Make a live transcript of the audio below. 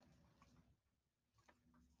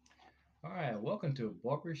All right, welcome to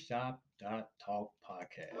Barbershop.Talk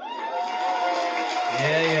podcast.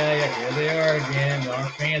 Yeah. Here they are again. Our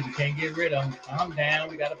fans, we can't get rid of them. Calm down.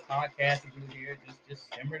 We got a podcast to do here. Just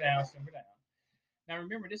simmer down, simmer down. Now,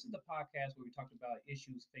 remember, this is the podcast where we talk about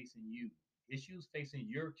issues facing you, issues facing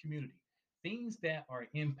your community, things that are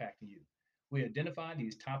impacting you. We identify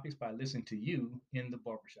these topics by listening to you in the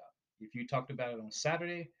barbershop. If you talked about it on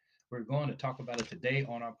Saturday, we're going to talk about it today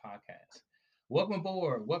on our podcast. Welcome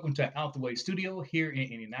aboard. Welcome to Out the Way Studio here in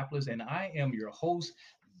Indianapolis, and I am your host,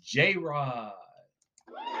 J Rod.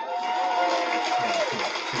 Yeah,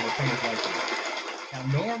 see my fingers like that. Now,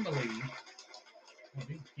 normally,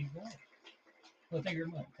 keep going. Well, thank you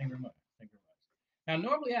very much. Thank you very much. Thank you very much. Now,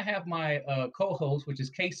 normally I have my co-host, which is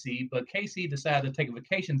KC, but KC decided to take a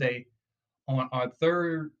vacation day on our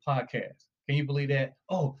third podcast. Can you believe that?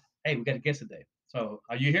 Oh, hey, we got a guest today. So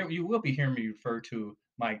you hear? You will be hearing me refer to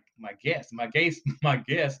my guest. My guest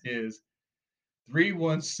is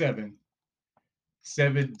 317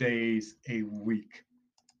 7 days a week.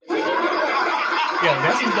 Yeah,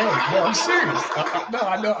 that's his name. No, I'm serious. No,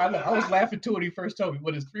 I know. I was laughing too when he first told me.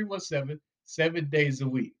 What is 317 7 days a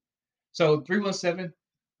week? So 317.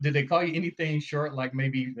 Did they call you anything short, like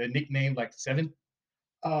maybe a nickname like Seven?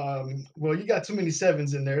 Well, you got too many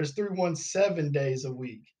sevens in there. It's 317 days a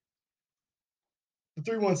week. The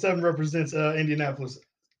 317 represents Indianapolis.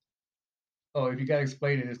 Oh, if you gotta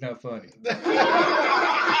explain it, it's not funny.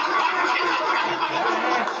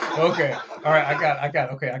 Okay, all right,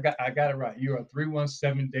 I got it right. You are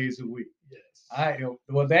 317 days a week. Yes.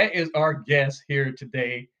 Well, that is our guest here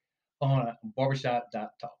today on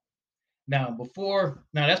Barbershop.Talk. Now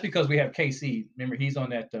that's because we have KC. Remember, he's on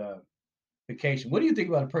that vacation. What do you think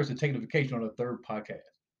about a person taking a vacation on a third podcast?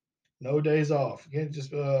 No days off. You can't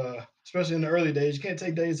just, especially in the early days, you can't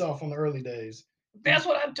take days off on the early days. That's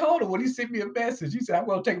what I told him when he sent me a message. He said, I'm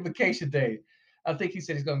going to take a vacation day. I think he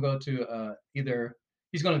said he's going to go to either,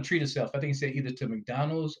 he's going to treat himself. I think he said either to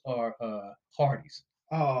McDonald's or Hardee's.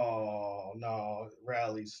 Oh, no,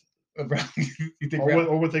 rallies. You think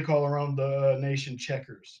Or what they call around the nation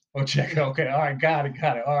checkers. Oh, check. Okay. All right. Got it.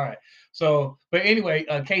 All right. So, but anyway,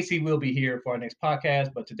 Casey will be here for our next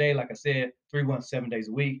podcast. But today, like I said, 317 days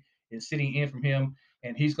a week is sitting in from him,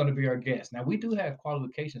 and he's going to be our guest. Now, we do have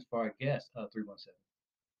qualifications for our guest, 317.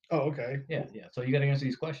 Oh, okay. Yeah. So you got to answer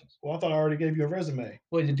these questions. Well, I thought I already gave you a resume.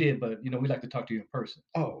 Well, you did, but we like to talk to you in person.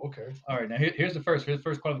 Oh, okay. All right. Now, here's the first. Here's the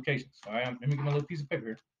first qualifications. All right. Let me get my little piece of paper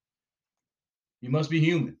here. You must be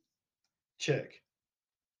human. Check.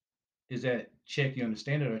 Is that check you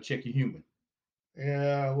understand it or check you human?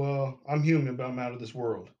 Yeah, well, I'm human, but I'm out of this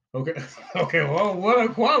world. Okay. Okay. Well, what a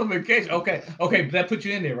qualification. Okay. But that put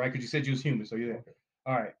you in there, right? Because you said you was human, so you're there. Okay.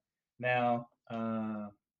 All right. Now,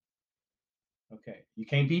 okay. You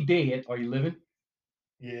can't be dead. Are you living?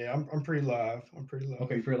 Yeah, I'm pretty live. I'm pretty live.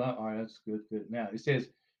 Okay. You're pretty alive. All right. That's good. Good. Now it says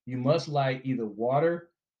you must like either water,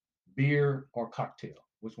 beer, or cocktail.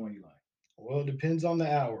 Which one you like? Well, it depends on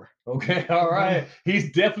the hour. Okay. All right.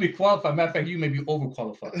 He's definitely qualified. Matter of fact, you may be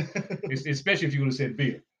overqualified, especially if you would have said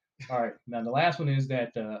beer. All right. Now the last one is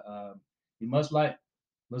that you must like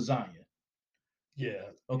lasagna.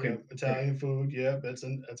 Yeah. Okay. Yeah, Italian food. Yeah, that's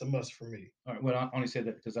a must for me. All right. Well, I only said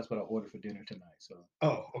that because that's what I ordered for dinner tonight. So.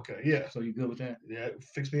 Oh, okay. Yeah. So you good with that? Yeah.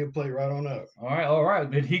 Fix me a plate right on up. All right.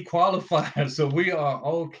 Then he qualified, so we are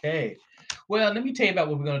okay. Well, let me tell you about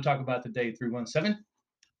what we're going to talk about today. 317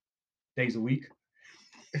 days a week.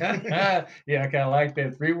 Yeah, I kind of like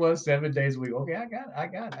that. 317 days a week. Okay, I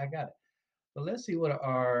got it. But let's see what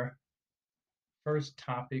our first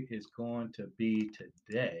topic is going to be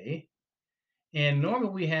today. And normally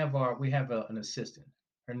we have an assistant.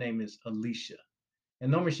 Her name is Alicia.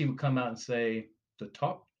 And normally she would come out and say the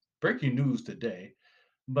top breaking news today.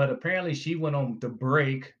 But apparently she went on the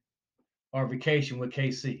break or vacation with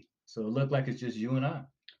KC. So it looked like it's just you and I.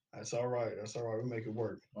 That's all right. That's all right. We'll make it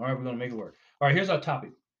work. All right, we're gonna make it work. All right, here's our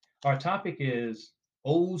topic. Our topic is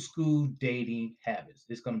old school dating habits.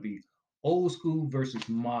 It's gonna be old school versus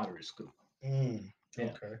modern school. Yeah,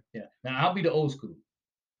 Okay. yeah. Now I'll be the old school,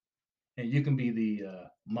 and you can be the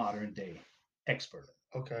modern day expert.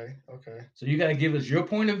 Okay. Okay. So you got to give us your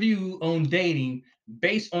point of view on dating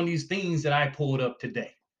based on these things that I pulled up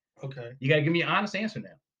today. Okay. You got to give me an honest answer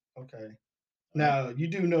now. Okay. All right. Now you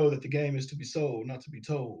do know that the game is to be sold, not to be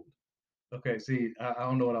told. Okay, see, I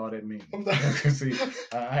don't know what all that means. I'm not- See,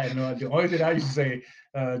 I had no idea. Only thing I used to say,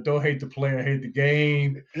 don't hate the player, hate the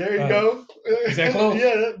game. There you go. Is that close?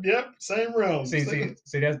 Yeah. Yep. Same realm. See,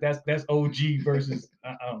 that's OG versus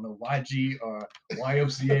I don't know YG or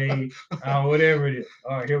YMCA, whatever it is.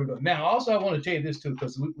 All right, here we go. Now, also, I want to tell you this too,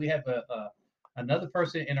 because we have another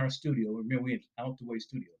person in our studio. Remember, we in Out the Way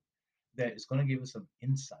Studio. that is going to give us some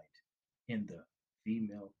insight in the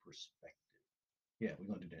female perspective. Yeah, we're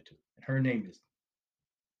going to do that too. And her name is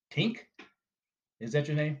Tink. Is that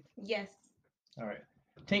your name? Yes. All right.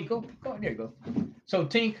 Tink, go. There you go. So,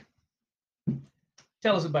 Tink,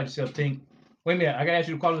 tell us about yourself, Tink. Wait a minute. I got to ask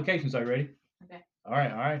you the qualifications. Are you ready? Okay. All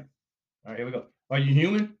right. All right. Here we go. Are you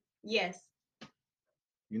human? Yes.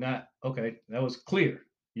 You're not? Okay. That was clear.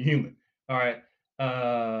 You're human. All right.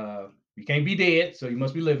 You can't be dead, so you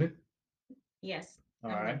must be living. Yes.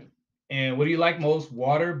 All I'm right. living. And what do you like most?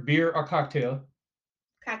 Water, beer, or cocktail?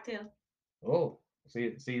 Cocktail. Oh,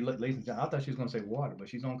 see, ladies and gentlemen, I thought she was going to say water, but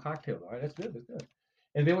she's on cocktail. All right, that's good. That's good.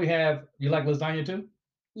 And then we have, you like lasagna too?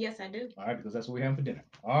 Yes, I do. All right, because that's what we have for dinner.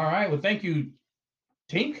 All right. Well, thank you,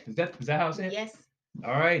 Tink. Is that how it's said? Yes.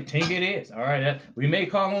 All right, Tink it is. All right. We may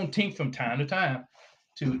call on Tink from time to time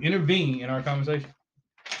to intervene in our conversation.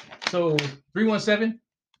 So 317,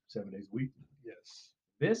 7 days a week. Yes.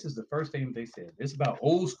 This is the first thing they said. This is about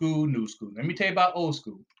old school, new school. Let me tell you about old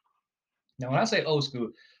school. Now, when I say old school,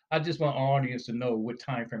 I just want our audience to know what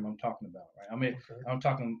time frame I'm talking about, right? I mean, Okay. I'm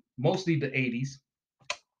talking mostly the 80s,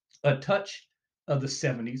 a touch of the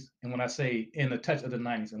 70s, and when I say in a touch of the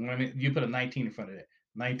 90s, and when I mean, you put a 19 in front of that,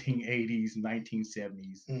 1980s,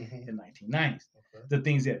 1970s, Mhm. and 1990s, Okay. the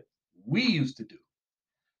things that we used to do.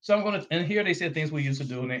 So I'm going to, and here they said things we used to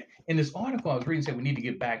do. And in this article, I was reading, said we need to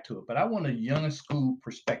get back to it. But I want a young school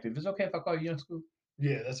perspective. Is it okay if I call you young school?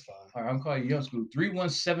 Yeah, that's fine. All right, I'm calling you young school.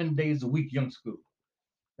 317 days a week, young school.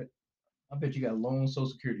 I bet you got a long social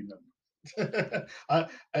security number.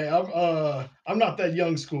 I'm not that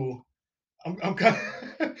young school. I'm kind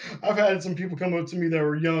I've had some people come up to me that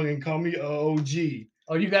were young and call me a OG.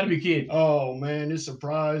 Oh, you got to be kidding. Oh man, it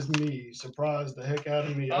surprised the heck out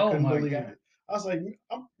of me. I Oh couldn't my believe God. it. I was like,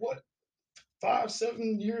 I'm what, 5,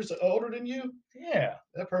 7 years older than you? Yeah.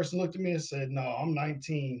 That person looked at me and said, "No, I'm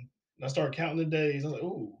 19." And I started counting the days. I was like,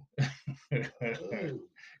 "Ooh, ooh,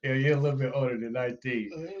 Yeah, you're a little bit older than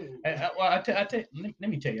 19. ooh." Let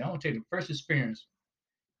me tell you, I want to tell you the first experience.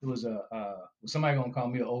 It was was somebody gonna call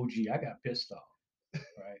me an OG. I got pissed off,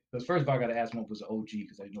 right? Because first of all, I got to ask them what was an OG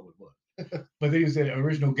because I didn't know what it was. But then you said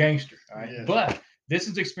original gangster, all right? Yeah. But this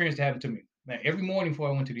is the experience that happened to me. Now, every morning before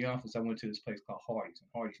I went to the office, I went to this place called Hardee's. And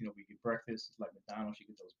Hardee's, we get breakfast. It's like McDonald's. You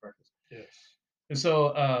get those breakfast. Yes. And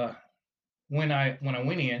so when I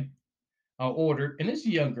went in, I ordered, and this is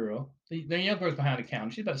a young girl. The young girl's behind the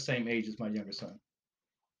counter. She's about the same age as my younger son.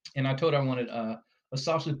 And I told her I wanted a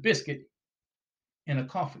sausage biscuit and a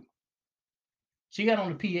coffee. She got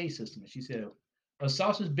on the PA system and she said, a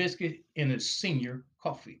sausage biscuit and a senior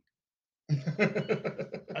coffee.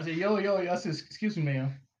 I said, yo. I said, excuse me,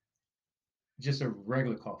 ma'am. Just a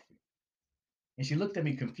regular coffee. And she looked at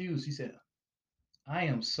me confused. She said, I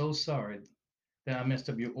am so sorry that I messed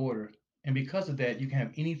up your order. And because of that, you can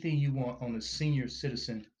have anything you want on the senior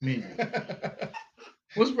citizen menu.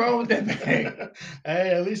 What's wrong with that bag? Hey,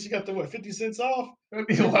 at least you got the 50 cents off? Well,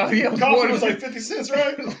 yeah, it was Coffee more was than like 50 cents,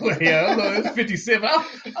 right? yeah, I know, it's 57.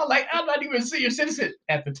 I'm like, I'm not even a senior citizen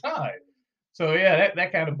at the time. So yeah,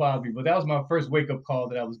 that kind of bothered me. But that was my first wake up call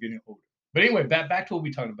that I was getting older. But anyway, back to what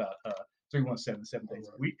we talking about. 317, 7 days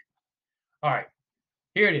a week. All right,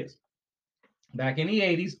 here it is. Back in the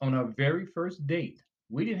 80s, on our very first date,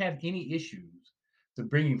 we didn't have any issues to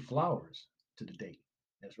bringing flowers to the date.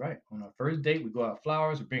 That's right. On our first date, we go out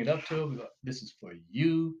flowers, we bring it up to her. We go, this is for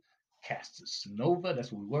you, Castanova.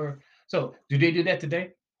 That's what we were. So, do they do that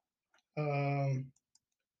today? Um,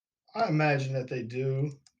 I imagine that they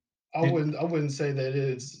do. I Did, wouldn't say that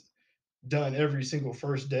it's done every single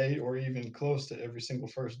first date or even close to every single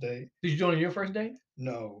first date. did you do it on your first date?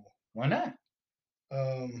 No. Why not?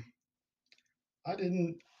 Um, I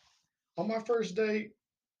didn't on my first date.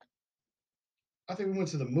 I think we went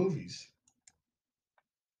to the movies.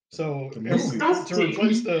 So The every, movies? to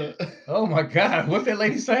replace the Oh my God, what's that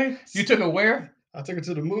lady saying? You took her where? I took her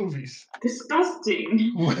to the movies.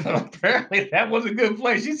 Disgusting. Well, apparently that was a good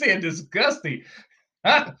place. She said disgusting.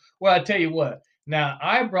 Huh? Well, I tell you what. Now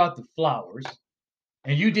I brought the flowers,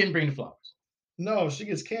 and you didn't bring the flowers. No, she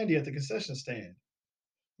gets candy at the concession stand.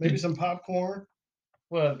 Maybe some popcorn.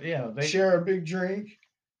 Well, yeah, Share a big drink.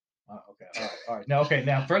 Okay, all right.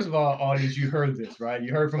 Now, first of all, audience, you heard this, right?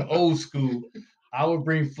 You heard from old school. I would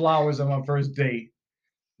bring flowers on my first date.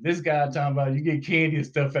 This guy talking about you get candy and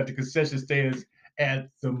stuff at the concession stands at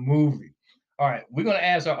the movie. All right, we're gonna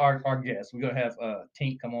ask our guests. We're gonna have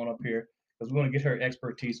Tink come on up here because we're gonna get her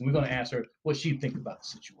expertise and we're gonna ask her what she think about the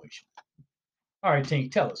situation. All right,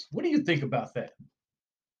 Tink, tell us what do you think about that?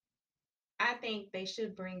 I think they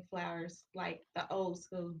should bring flowers like the old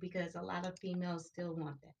school because a lot of females still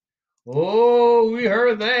want that. Oh, we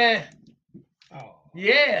heard that. Oh.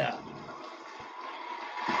 Yeah.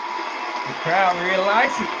 The crowd really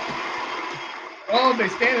likes it. Oh, they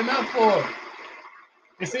standing up for it.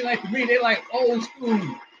 It seems like to me they like old school.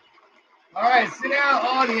 All right, sit down,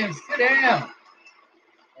 audience, sit down.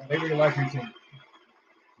 Oh, they really like your team.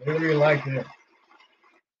 They really like that.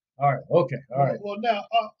 All right, okay, all right. Well, now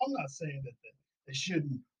I'm not saying that they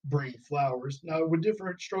shouldn't bring flowers. Now, with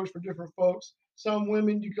different strokes for different folks, some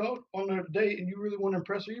women you go on a date and you really want to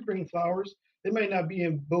impress her, you bring flowers. They may not be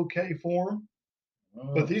in bouquet form,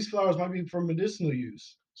 but Oh. these flowers might be for medicinal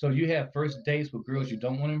use. So you have first dates with girls you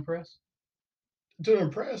don't want to impress? To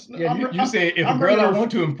impress, no, Yeah, you said if a I'm girl bringing I her,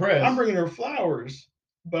 want to I'm impress. bringing her flowers.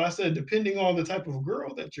 But I said, depending on the type of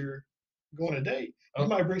girl that you're going to date, you Oh.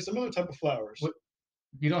 might bring some other type of flowers. What?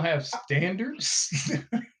 You don't have standards?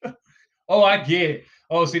 Oh, I get it.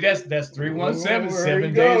 Oh, see, that's 317, Oh, there 7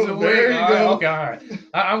 you days go, a week. there you All right, go. okay, all right.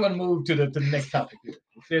 I'm gonna move to the next topic here.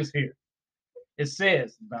 It says here. It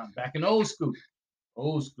says back in old school.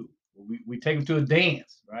 We take them to a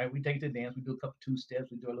dance, right? We take it to a dance. We do a couple two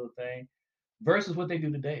steps. We do a little thing. Versus what they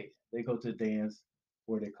do today. They go to a dance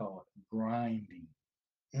where they call it grinding.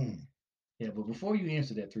 Mm. Yeah, but before you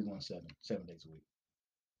answer that 317, 7 days a week,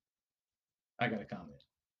 I got a comment.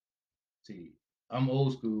 See, I'm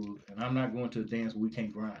old school, and I'm not going to a dance where we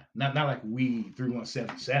can't grind. Not like we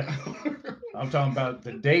 3177. I'm talking about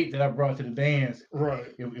the date that I brought to the dance.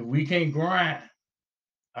 Right. If we can't grind,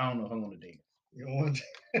 I don't know if I want to dance. You don't want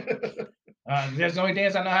That's the only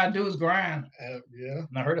dance I know how to do is grind. yeah.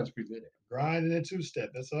 And I heard I was pretty good at it. Grinding and two step.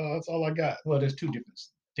 That's all I got. Well, there's two different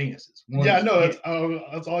dances. One Yeah, I is- know.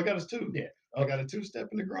 That's all I got is two. Yeah. I got a two step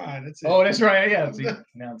and a grind. That's it. Oh, that's right. Yeah.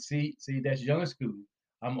 See, that's younger school.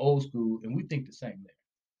 I'm old school, and we think the same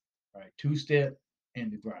there. Right. Two step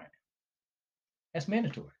and the grind. That's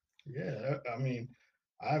mandatory. Yeah, I mean,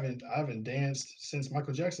 I haven't danced since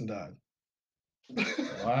Michael Jackson died.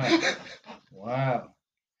 Wow. Wow.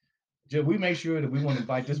 We make sure that we want to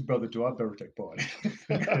invite this brother to our birthday party.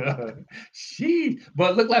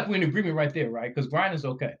 But look like we're in agreement right there, right? Because grinding is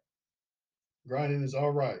okay. Grinding is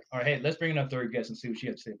all right. All right, hey, let's bring in our third guest and see what she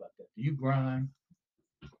had to say about that. Do you grind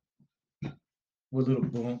with a little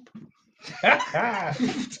bump?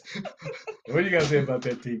 What do you got to say about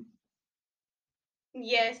that, T?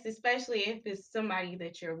 Yes, especially if it's somebody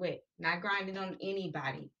that you're with, not grinding on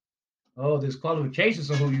anybody. Oh, there's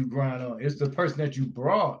qualifications on who you grind on. It's the person that you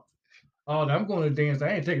brought. Oh, I'm going to dance. I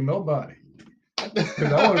ain't taking nobody.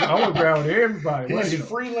 Because I want to grind with everybody. He's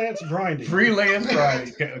freelance grinding. Freelance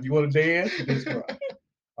grinding. You want to dance? Just grind.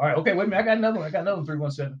 All right. Okay, wait a minute. I got another one.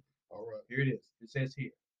 317. All right. Here it is. It says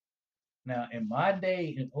here. Now, in my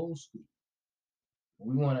day in old school,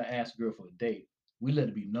 when we want to ask a girl for a date, we let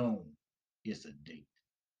it be known it's a date.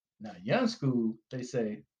 Now, young school, they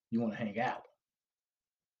say you want to hang out.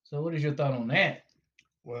 So, what is your thought on that?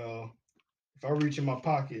 Well, if I reach in my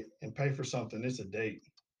pocket and pay for something, it's a date.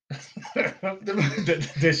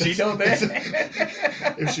 Does she know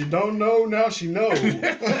that? If she don't know, now she knows.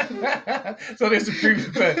 So there's a previous,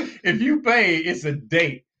 but if you pay, it's a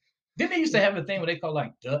date. Didn't they used to have a thing where they call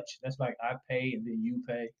like Dutch? That's like I pay and then you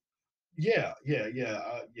pay. Yeah.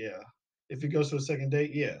 If it goes to a second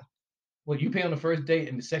date, yeah. Well, you pay on the first date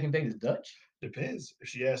and the second date is Dutch? Depends. If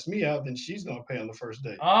she asks me out, then she's gonna pay on the first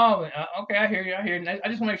date. Oh, okay. I hear you. I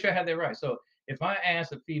just want to make sure I have that right. So if I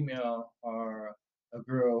ask a female or a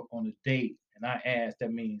girl on a date and I ask,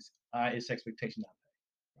 that means it's expectation I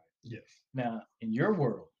pay. Yes. Now, in your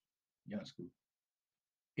world, young school,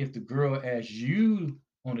 if the girl asks you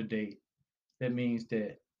on a date, that means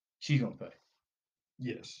that she's gonna pay.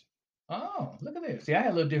 Yes. Oh, look at this. See, I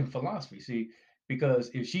had a little different philosophy. See,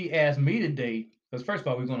 because if she asked me to date, because first of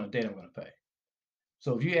all, we're going on a date, I'm going to pay.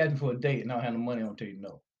 So if you ask me for a date and I don't have no money, I'll tell you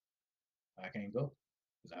no. I can't go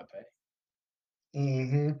because I pay.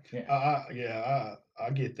 Mm-hmm. Yeah. I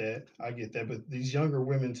get that. I get that. But these younger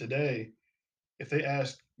women today, if they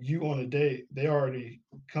ask you on a date, they already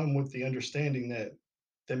come with the understanding that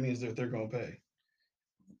means that they're gonna pay.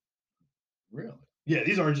 Really? Yeah,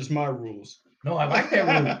 these aren't just my rules. No, I like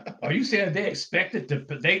that rule. Are you saying they expect it to?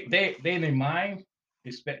 They in their mind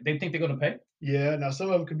expect they think they're gonna pay? Yeah. Now some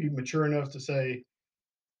of them could be mature enough to say,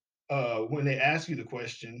 when they ask you the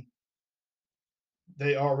question,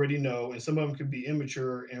 they already know, and some of them could be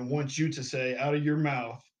immature and want you to say out of your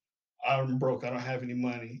mouth, "I'm broke. I don't have any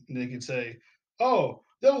money," and they can say, "Oh,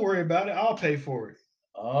 don't worry about it. I'll pay for it."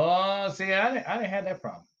 Oh, see, I didn't have that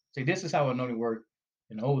problem. See, this is how it normally worked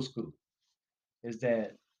in old school. Is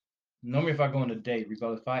that normally if I go on a date,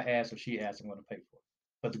 regardless if I ask or she asks, I'm going to pay for it.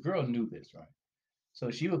 But the girl knew this, right? So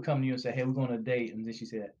she would come to you and say, "Hey, we're going on a date," and then she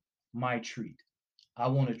said, "My treat. I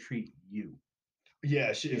want to treat you."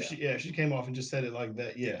 Yeah, if she came off and just said it like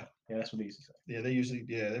that, yeah. Yeah, that's what they used to say. Yeah, they usually,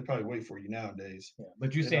 yeah, they probably wait for you nowadays. Yeah,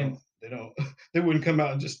 but you They saying don't, they wouldn't come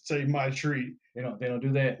out and just say my treat. they don't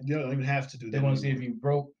do that. You don't even have to do They that want to see if anymore. you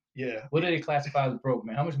broke. Yeah, What do they classify as broke,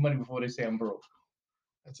 man? How much money before they say I'm broke?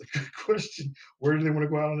 that's a good question. Where do they want to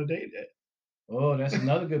go out on a date at? Oh, that's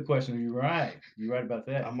another good question. You're right. You're right about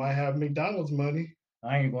that. I might have McDonald's money,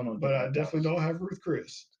 I ain't going on a date but I with definitely McDonald's. don't have Ruth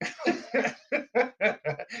Chris.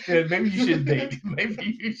 Yeah, maybe you shouldn't date.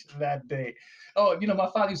 Maybe you should not date. Oh, my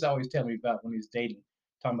father used to always tell me about when he was dating,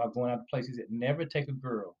 talking about going out to places. He said, never take a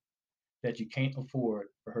girl that you can't afford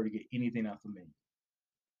for her to get anything out the menu.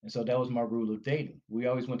 And so that was my rule of dating. We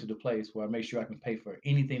always went to the place where I make sure I can pay for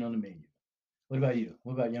anything on the menu. What about you?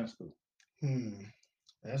 What about young school? Hmm,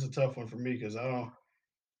 that's a tough one for me because I don't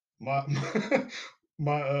my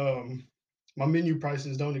my my menu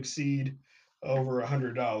prices don't exceed over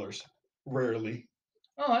 $100. Rarely.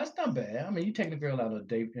 Oh, that's not bad. I mean, you taking a girl out on a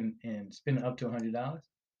date and spending up to $100.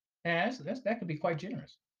 Yeah, that could be quite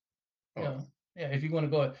generous. You Oh, know, yeah. If you want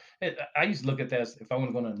to go, I used to look at that as if I want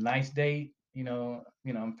to go on a nice date. I'm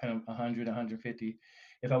paying 100, 150.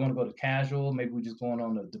 If I want to go to casual, maybe we're just going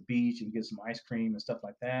on the beach and get some ice cream and stuff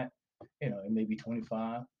like that. It may be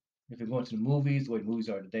 25. If you're going to the movies, the way movies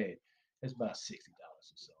are today, it's about $60 or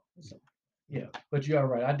so. So, yeah, but you are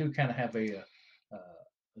right. I do kind of have a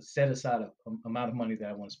set aside amount of money that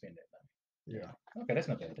I want to spend that night. yeah. Yeah. Okay, that's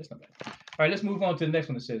not bad. That's not bad. All right, let's move on to the next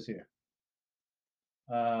one. It says here.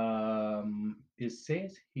 It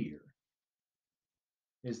says here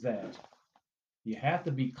is that you have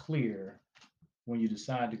to be clear when you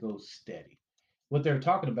decide to go steady. What they're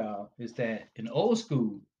talking about is that in old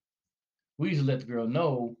school, we used to let the girl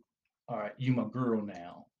know, all right, you my girl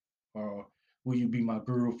now, or will you be my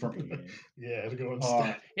girlfriend? Yeah, to go Or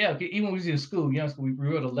instead. yeah, okay, even when we was in school, young school, we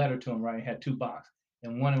wrote a letter to him, right? It had two boxes.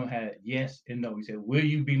 And one of them had yes and no. He said, will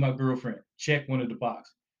you be my girlfriend? Check one of the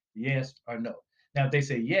boxes. Yes or no. Now, if they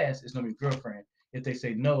say yes, it's going to be girlfriend. If they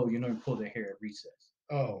say no, you're going to pull their hair at recess.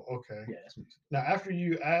 Oh, okay. Yeah, that's what he Now, after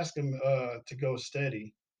you ask them to go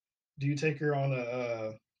steady, do you take her on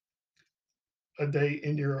a date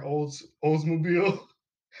in your Oldsmobile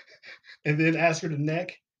and then ask her to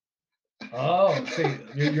neck? Oh, see,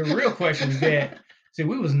 your real question is that, see,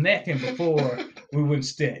 we was necking before we went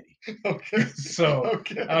steady. Okay. So,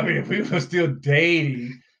 Okay. I mean, we were still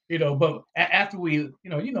dating, but after we,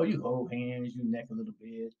 you hold hands, you neck a little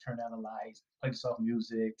bit, turn down the lights, play the soft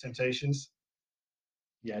music. Temptations.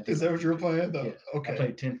 Yeah, I did Is that like what you were playing? Yeah, No. I Okay.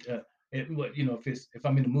 played 10. If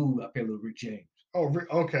I'm in the mood, I play a little Rick James. Oh,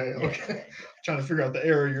 okay. Yeah, Okay. yeah, Trying to figure out the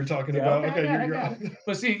area you're talking yeah. about. Okay, Okay, I you're got it.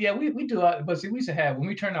 But see, yeah, we do. But see, we used to have when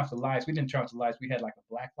we turned off the lights. We didn't turn off the lights. We had like a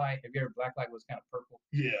black light. Have you ever black light was kind of purple?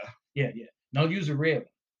 yeah, Yeah, yeah. Don't use a red one.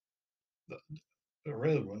 the, the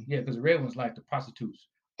red one. Yeah, because the red one's like the prostitutes.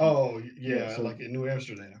 Oh, Yeah, yeah, so like in New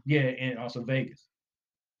Amsterdam. yeah, and also Vegas.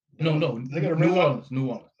 No, No, no, they got a red New light. Orleans, New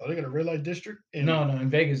Orleans. Oh, they got a red light district. No, no, in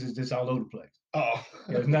Vegas is just all over the place. Oh.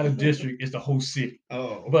 Yeah, it's not a district; it's the whole city.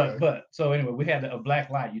 Oh, But okay. but so anyway, we had a black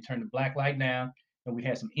light. You turn the black light down, and we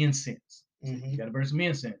had some incense. So you Mm-hmm. got to burn some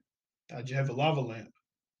incense. How'd you have the lava lamp?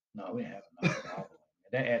 No, we didn't have a lava.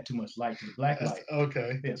 That add too much light to the black light.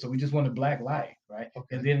 Okay. Yeah, so we just wanted black light, right?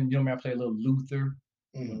 Okay. And then I play a little Luther,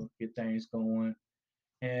 Mm, get things going,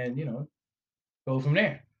 and go from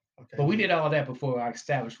there. okay. But we did all that before I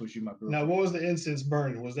established was you my girlfriend. Now, what was the incense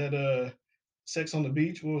burning? Was that sex on the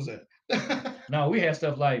beach? What was that? No, we had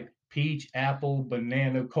stuff like peach, apple,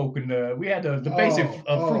 banana, coconut. We had the basic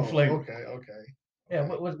fruit flavor. Okay, okay. Yeah,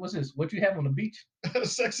 what's this? What you have on the beach?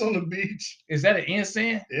 Sex on the beach. Is that an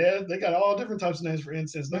incense? Yeah, they got all different types of names for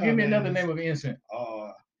incense Well, now. give me another name of incense.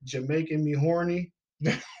 Jamaican me horny.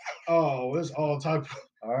 Oh, it's all type.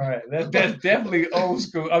 All right, that's definitely old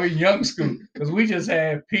school. I mean, young school, because we just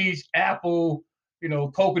had peach, apple,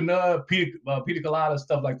 coconut, pina colada,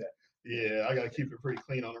 stuff like that. Yeah, I gotta keep it pretty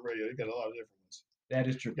clean on the radio. You got a lot of different ones. That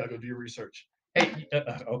is true. You gotta go do your research. Hey,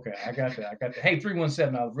 okay, I got that. Hey,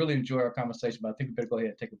 317. I really enjoy our conversation, but I think we better go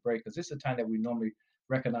ahead and take a break because this is the time that we normally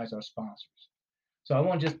recognize our sponsors. So I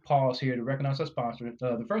want to just pause here to recognize our sponsors.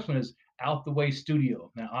 The first one is Out the Way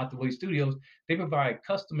Studio. Now, Out the Way Studios, they provide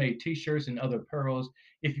custom-made T-shirts and other apparels.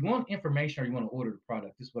 If you want information or you want to order the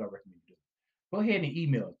product, this is what I recommend you do. Go ahead and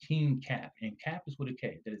email King Cap, and Cap is with a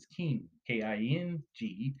K. That is King, King,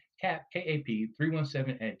 Cap, KAP,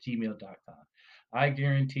 317 at gmail.com. I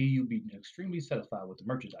guarantee you'll be extremely satisfied with the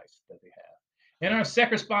merchandise that they have. And our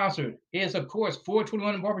second sponsor is, of course,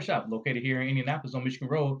 421 Barbershop, located here in Indianapolis on Michigan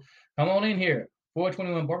Road. Come on in here.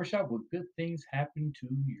 421 Barbershop, where good things happen to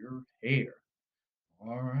your hair.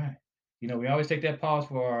 All right. We always take that pause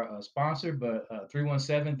for our sponsor, but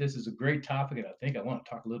 317, this is a great topic, and I think I want to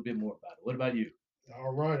talk a little bit more about it. What about you?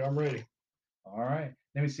 All right, I'm ready. All right.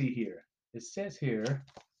 Let me see here. It says here.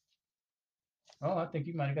 Oh, I think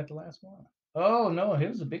you might have got the last one. Oh no,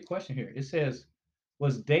 here's a big question here. It says,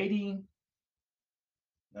 was dating?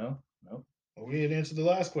 No, no. Well, we didn't answer the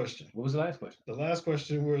last question. What was the last question? The last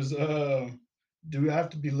question was, do I have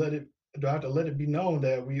to be let it? Do I have to let it be known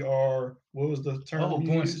that we are? What was the term Oh, you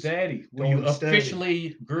going used? steady. Were you Going steady.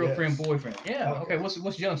 officially girlfriend, Yes. boyfriend? Yeah. Okay. Okay.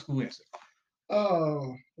 What's young school answer?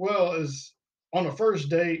 Well, as on the first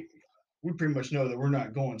date, we pretty much know that we're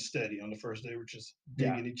not going steady on the first date. We're just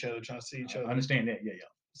Yeah, digging each other, trying to see each I other. understand that. Yeah, yeah.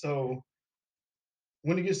 So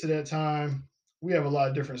when it gets to that time, we have a lot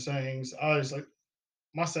of different sayings. I always like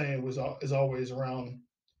my saying is always around.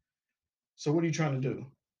 So what are you trying to do?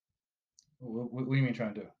 What do you mean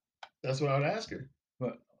trying to do? That's what I would ask her.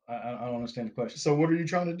 But I don't understand the question. So what are you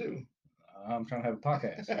trying to do? I'm trying to have a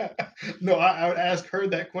podcast. No, I would ask her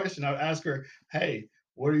that question. I would ask her, hey,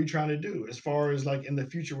 what are you trying to do as far as like in the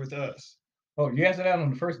future with us? Oh, you answered that on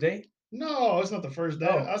the first date? No, it's not the first date.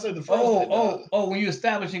 Oh, I said the first date. when you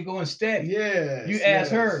establishing going steady, you Yes,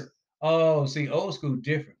 ask yes. her. Oh, see, old school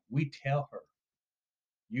different. We tell her,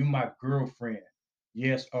 you my girlfriend,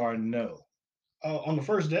 yes or no. On the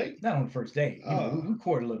first date? Not on the first date. We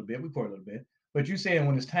court a little bit. We court a little bit. But you saying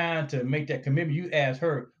when it's time to make that commitment, you ask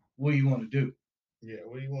her, what do you want to do? Yeah,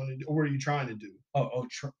 what do you want to do? What are you trying to do?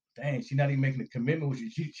 Dang, she's not even making a commitment with you.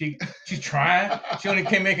 She's trying. She only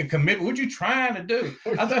can't make a commitment. What you trying to do?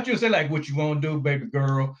 I thought you would say like, what you want to do, baby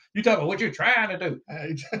girl. You talk about what you're trying to do.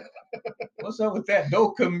 What's up with that?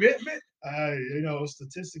 No commitment?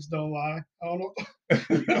 Statistics don't lie. I don't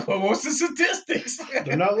know. Well, what's the statistics?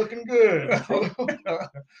 They're not looking good.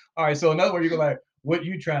 All right, so in other words, you go like, what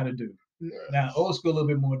you trying to do? Yes. Now, old school a little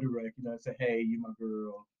bit more direct. Say, hey, you my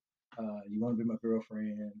girl. You want to be my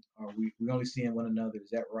girlfriend? Are we only seeing one another? Is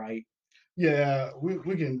that right? Yeah, we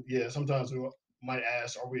can. Yeah, sometimes we might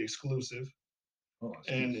ask, are we exclusive? Oh,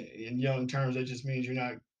 And exclusive. in young terms, that just means you're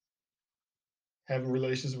not having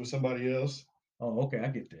relations with somebody else. Oh, okay, I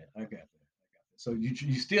get that. I got that. So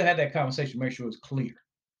you still had that conversation, make sure it's clear.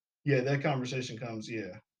 Yeah, that conversation comes.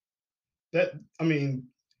 Yeah, that I mean,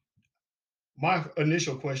 my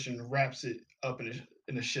initial question wraps it up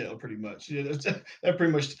in a shell, pretty much. Yeah, that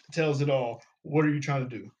pretty much tells it all. What are you trying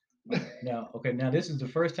to do? Now this is the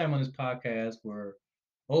first time on this podcast where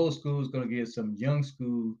old school is going to give some young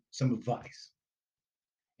school some advice,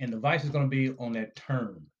 and the advice is going to be on that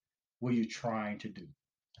term. What you're trying to do.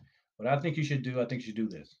 What I think you should do, I think you should do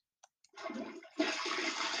this.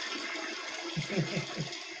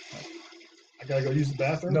 I gotta go use the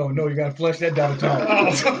bathroom. No, you gotta flush that down the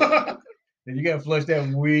toilet. Then you gotta flush that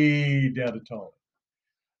way down the toilet.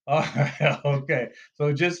 All right, okay.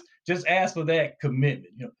 So just ask for that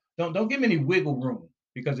commitment. Don't give them any wiggle room,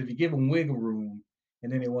 because if you give them wiggle room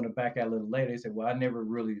and then they want to back out a little later, they say, "Well, I never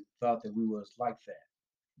really thought that we was like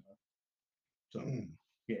that." So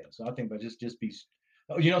yeah, so I think, but just be.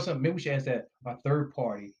 Oh, something. Maybe we should ask that our third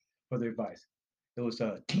party for their advice. It was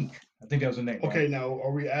Tink. I think that was her name. Okay, right? now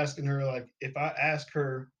are we asking her like if I ask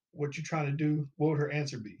her what you trying to do, what would her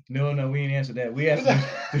answer be? No, we ain't answered that. We asked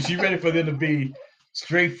her, is she ready for them to be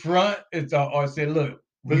straight front? Or say, look,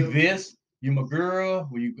 we this, you my girl,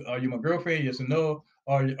 are you my girlfriend? Yes or no?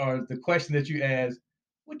 Or the question that you asked,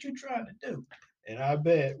 what you trying to do? And I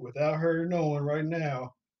bet without her knowing right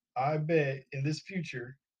now, I bet in this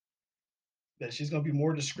future that she's gonna be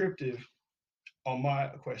more descriptive on my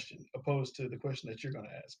question opposed to the question that you're gonna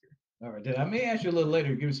ask her. All right, then I may ask you a little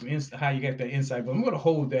later, give me some insight, how you got that insight, but I'm going to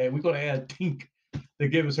hold that. We're going to add Tink to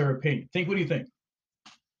give us her opinion. Tink, what do you think?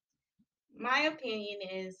 My opinion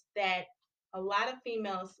is that a lot of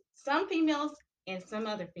some females and some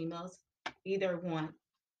other females, either want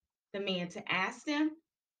the man to ask them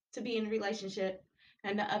to be in a relationship,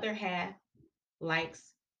 and the other half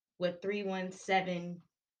likes what 317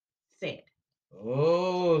 said.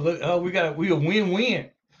 Oh, look! Oh, we a win-win.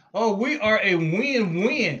 Oh, we are a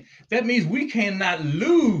win-win. That means we cannot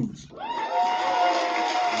lose.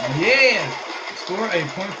 Yeah, score a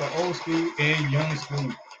point for old school and young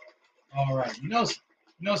school. All right,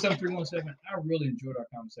 something 317. I really enjoyed our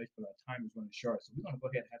conversation, but our time is running short, so we're gonna go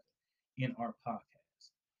ahead and have to end our podcast.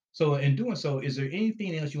 So, in doing so, is there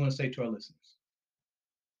anything else you want to say to our listeners?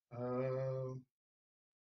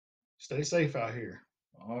 Stay safe out here.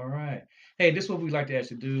 All right. Hey, this is what we like to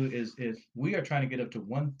actually do is we are trying to get up to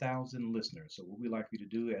 1,000 listeners. So what we like for you to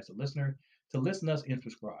do as a listener to listen to us and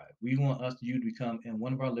subscribe. We want you to become and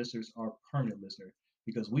one of our listeners, our permanent listener,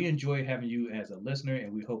 because we enjoy having you as a listener,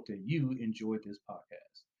 and we hope that you enjoy this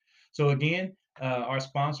podcast. So again, our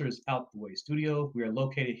sponsor is Out the Way Studio. We are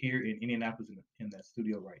located here in Indianapolis in that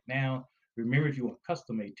studio right now. Remember, if you want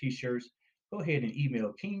custom made t-shirts, go ahead and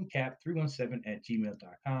email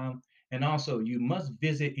kingcap317@gmail.com. And also, you must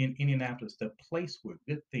visit in Indianapolis the place where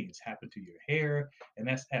good things happen to your hair, and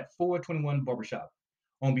that's at 421 Barbershop.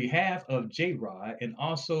 On behalf of J Rod and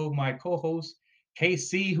also my co host,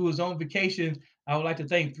 KC, who is on vacation, I would like to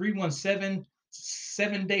thank 317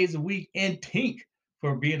 7 days a week and Tink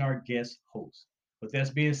for being our guest host. With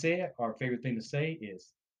that being said, our favorite thing to say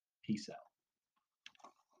is peace out.